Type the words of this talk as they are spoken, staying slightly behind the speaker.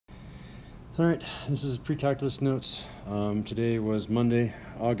Alright, this is pre-calculus notes. Today was Monday,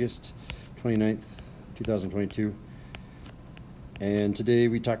 August 29th, 2022. And today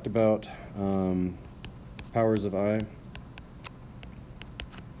we talked about powers of I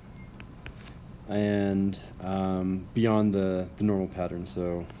and beyond the normal pattern.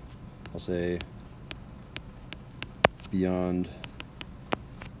 So I'll say beyond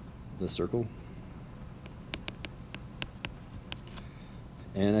the circle.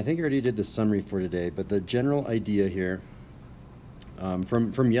 And I think I already did the summary for today, but the general idea here,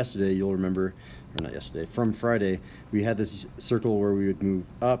 from yesterday, you'll remember, or not yesterday, from Friday, we had this circle where we would move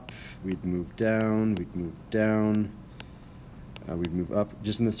up, we'd move down, we'd move down, we'd move up,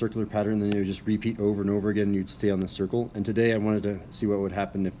 just in the circular pattern, then it would just repeat over and over again, and you'd stay on the circle. And today I wanted to see what would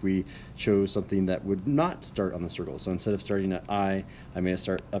happen if we chose something that would not start on the circle. So instead of starting at I may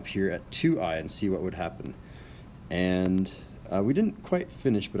start up here at 2I and see what would happen. And we didn't quite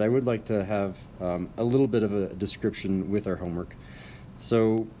finish, but I would like to have a little bit of a description with our homework.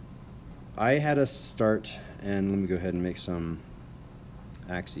 So I had us start, and let me go ahead and make some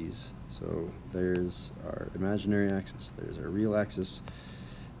axes. So there's our imaginary axis, there's our real axis.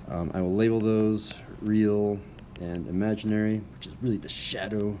 I will label those real and imaginary, which is really the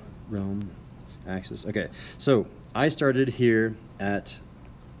shadow realm axis. Okay, so I started here at,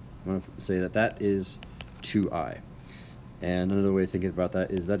 I want to say that is 2I. And another way of thinking about that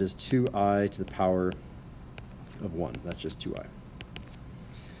is 2I to the power of 1. That's just 2I.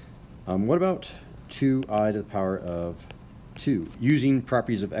 What about 2I to the power of 2? Using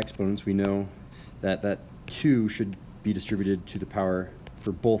properties of exponents, we know that 2 should be distributed to the power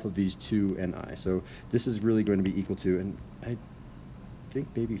for both of these 2 and I. So this is really going to be equal to, and I think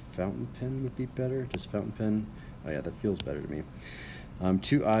maybe fountain pen would be better, just fountain pen. Oh yeah, that feels better to me.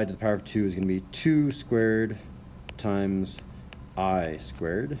 2I to the power of 2 is going to be 2 squared times I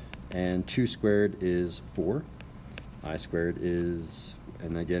squared, and 2 squared is 4. I squared is,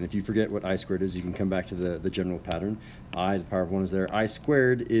 and again, if you forget what I squared is, you can come back to the general pattern. I to the power of 1 is there. I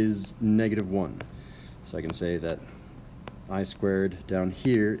squared is -1. So I can say that I squared down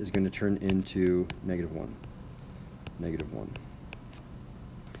here is going to turn into -1. -1.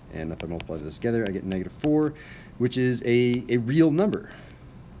 And if I multiply this together, I get -4, which is a real number.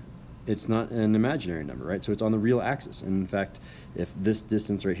 It's not an imaginary number, right? So it's on the real axis. And in fact, if this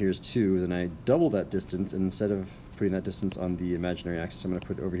distance right here is 2, then I double that distance, and instead of putting that distance on the imaginary axis, I'm going to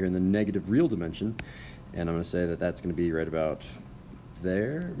put it over here in the negative real dimension, and I'm going to say that that's going to be right about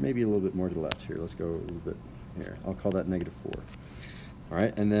there, maybe a little bit more to the left here. Let's go a little bit here. I'll call that -4. All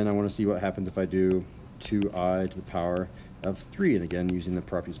right, and then I want to see what happens if I do 2I to the power of 3. And again, using the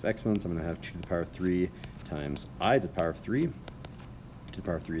properties of exponents, I'm going to have 2 to the power of 3 times I to the power of 3. To the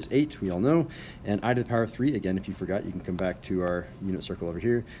power of 3 is 8, we all know. And I to the power of 3, again, if you forgot, you can come back to our unit circle over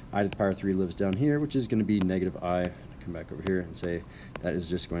here. I to the power of 3 lives down here, which is going to be -I. Come back over here and say that is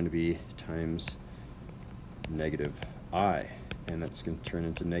just going to be times -I. And that's going to turn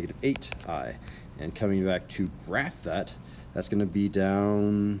into -8I. And coming back to graph that, that's going to be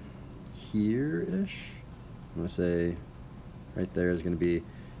down here-ish. I'm going to say right there is going to be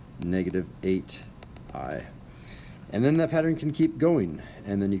 -8I. And then that pattern can keep going,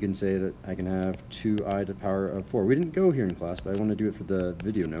 and then you can say that I can have 2I to the power of 4. We didn't go here in class, but I want to do it for the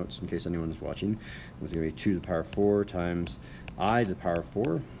video notes in case anyone is watching. It's going to be 2 to the power of 4 times I to the power of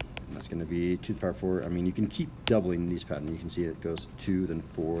 4. And that's going to be 2 to the power of 4. I mean, you can keep doubling these patterns. You can see it goes 2, then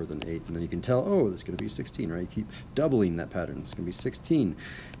 4, then 8, and then you can tell, oh, it's going to be 16, right? You keep doubling that pattern. It's going to be 16.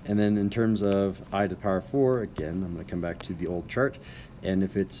 And then in terms of I to the power of 4, again, I'm going to come back to the old chart. And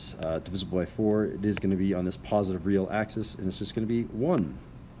if it's divisible by 4, it is going to be on this positive real axis, and it's just going to be 1.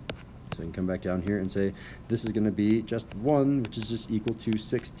 So I can come back down here and say this is going to be just 1, which is just equal to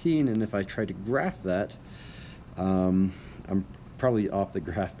 16. And if I try to graph that, I'm probably off the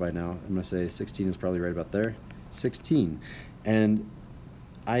graph by now. I'm going to say 16 is probably right about there. 16. And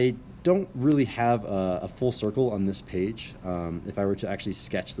I don't really have a full circle on this page. If I were to actually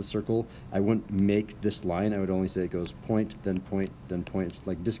sketch the circle, I wouldn't make this line. I would only say it goes point, then point, then point. It's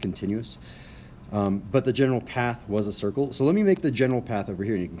like discontinuous. But the general path was a circle. So let me make the general path over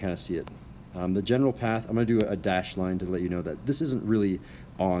here, and you can kind of see it. The general path, I'm going to do a dashed line to let you know that this isn't really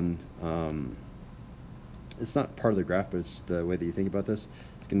on, it's not part of the graph, but it's the way that you think about this.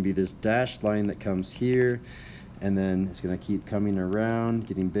 It's going to be this dashed line that comes here, and then it's going to keep coming around,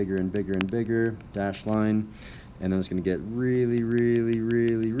 getting bigger and bigger and bigger, dashed line, and then it's going to get really, really,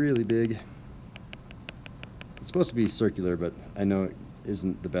 really, really big. It's supposed to be circular, but I know it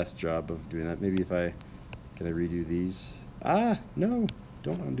isn't the best job of doing that. Maybe if I, can I redo these? Ah, no,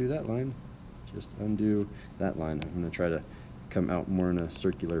 don't undo that line. Just undo that line. I'm going to try to come out more in a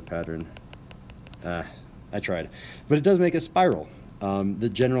circular pattern. I tried. But it does make a spiral. The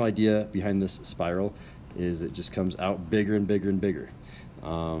general idea behind this spiral is it just comes out bigger and bigger and bigger.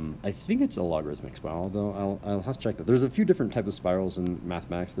 I think it's a logarithmic spiral, though I'll have to check that. There's a few different types of spirals in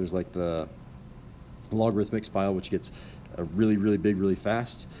mathematics. There's like the logarithmic spiral, which gets really, really big really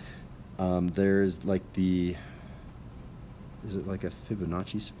fast. There's like is it like a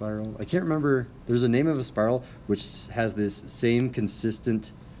Fibonacci spiral? I can't remember. There's a name of a spiral which has this same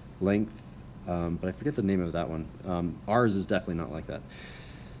consistent length, but I forget the name of that one. Ours is definitely not like that.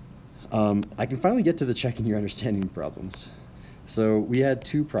 I can finally get to the checking your understanding problems. So we had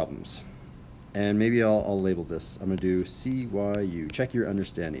two problems, and maybe I'll label this. I'm going to do CYU, check your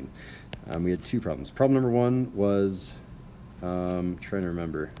understanding. We had two problems. Problem number one was, trying to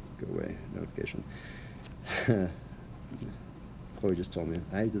remember, go away, notification. Chloe just told me.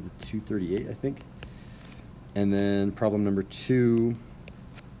 I did the 238, I think. And then problem number two,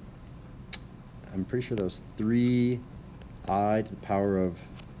 I'm pretty sure that was 3i to the power of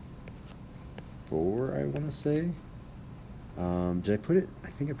 4, I want to say. Did I put it? I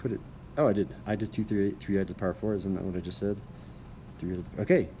think I put it. Oh, I did. I did 238, 3i to the power of 4. Isn't that what I just said? 3 to the,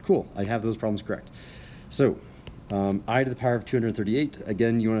 okay, cool. I have those problems correct. So, I to the power of 238.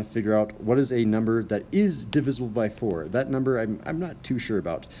 Again, you want to figure out what is a number that is divisible by 4. That number I'm not too sure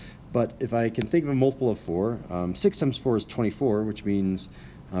about. But if I can think of a multiple of 4, 6 times 4 is 24, which means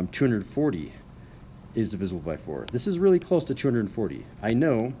 240 is divisible by 4. This is really close to 240. I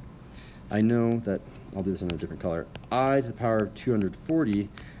know that, I'll do this in a different color, I to the power of 240,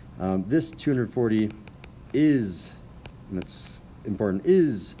 this 240 is, and that's important,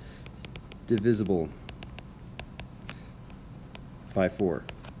 is divisible by 4,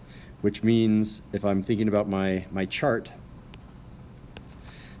 which means if I'm thinking about my chart,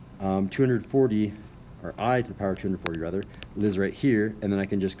 240, or I to the power of 240 rather, lives right here, and then I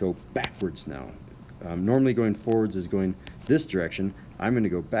can just go backwards now. Normally going forwards is going this direction. I'm going to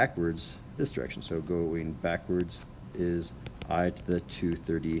go backwards this direction. So going backwards is I to the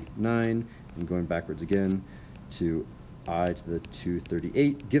 239, and going backwards again to I to the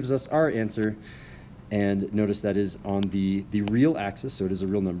 238 gives us our answer. And notice that is on the real axis, so it is a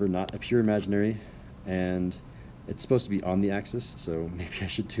real number, not a pure imaginary, and it's supposed to be on the axis, so maybe I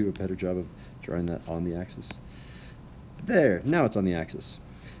should do a better job of drawing that on the axis. There, now it's on the axis.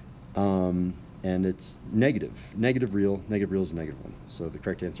 And it's negative. Negative real is negative 1. So the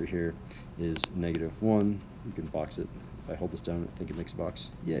correct answer here is -1. You can box it. If I hold this down, I think it makes a box.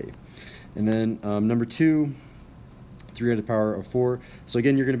 Yay. And then number 2, 3 to the power of 4. So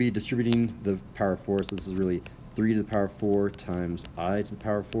again, you're going to be distributing the power of 4. So this is really 3 to the power of 4 times I to the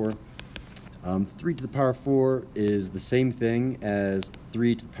power of 4. 3 to the power of 4 is the same thing as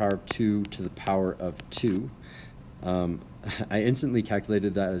 3 to the power of 2 to the power of 2. I instantly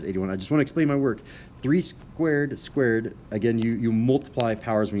calculated that as 81. I just want to explain my work. 3 squared, again, you multiply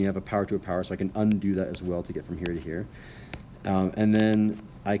powers when you have a power to a power, so I can undo that as well to get from here to here. And then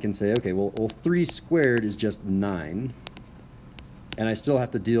I can say, okay, well 3 squared is just 9. And I still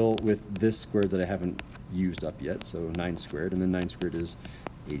have to deal with this squared that I haven't used up yet, so 9 squared, and then 9 squared is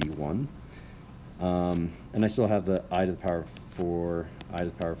 81. And I still have the I to the power of 4, I to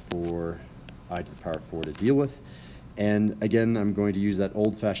the power of 4, I to the power of 4 to deal with. And again, I'm going to use that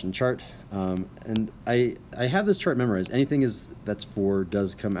old-fashioned chart. And I have this chart memorized. Anything that's 4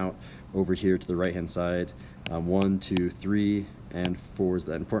 does come out over here to the right-hand side. 1, 2, 3, and 4 is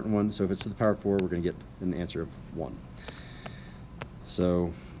that important one. So if it's to the power of 4, we're going to get an answer of 1.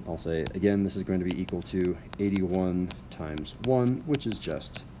 So I'll say, again, this is going to be equal to 81 times 1, which is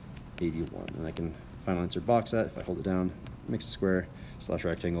just 81. And I can final answer box that. If I hold it down, it makes a square /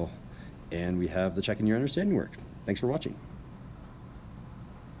 rectangle. And we have the checking your understanding work. Thanks for watching.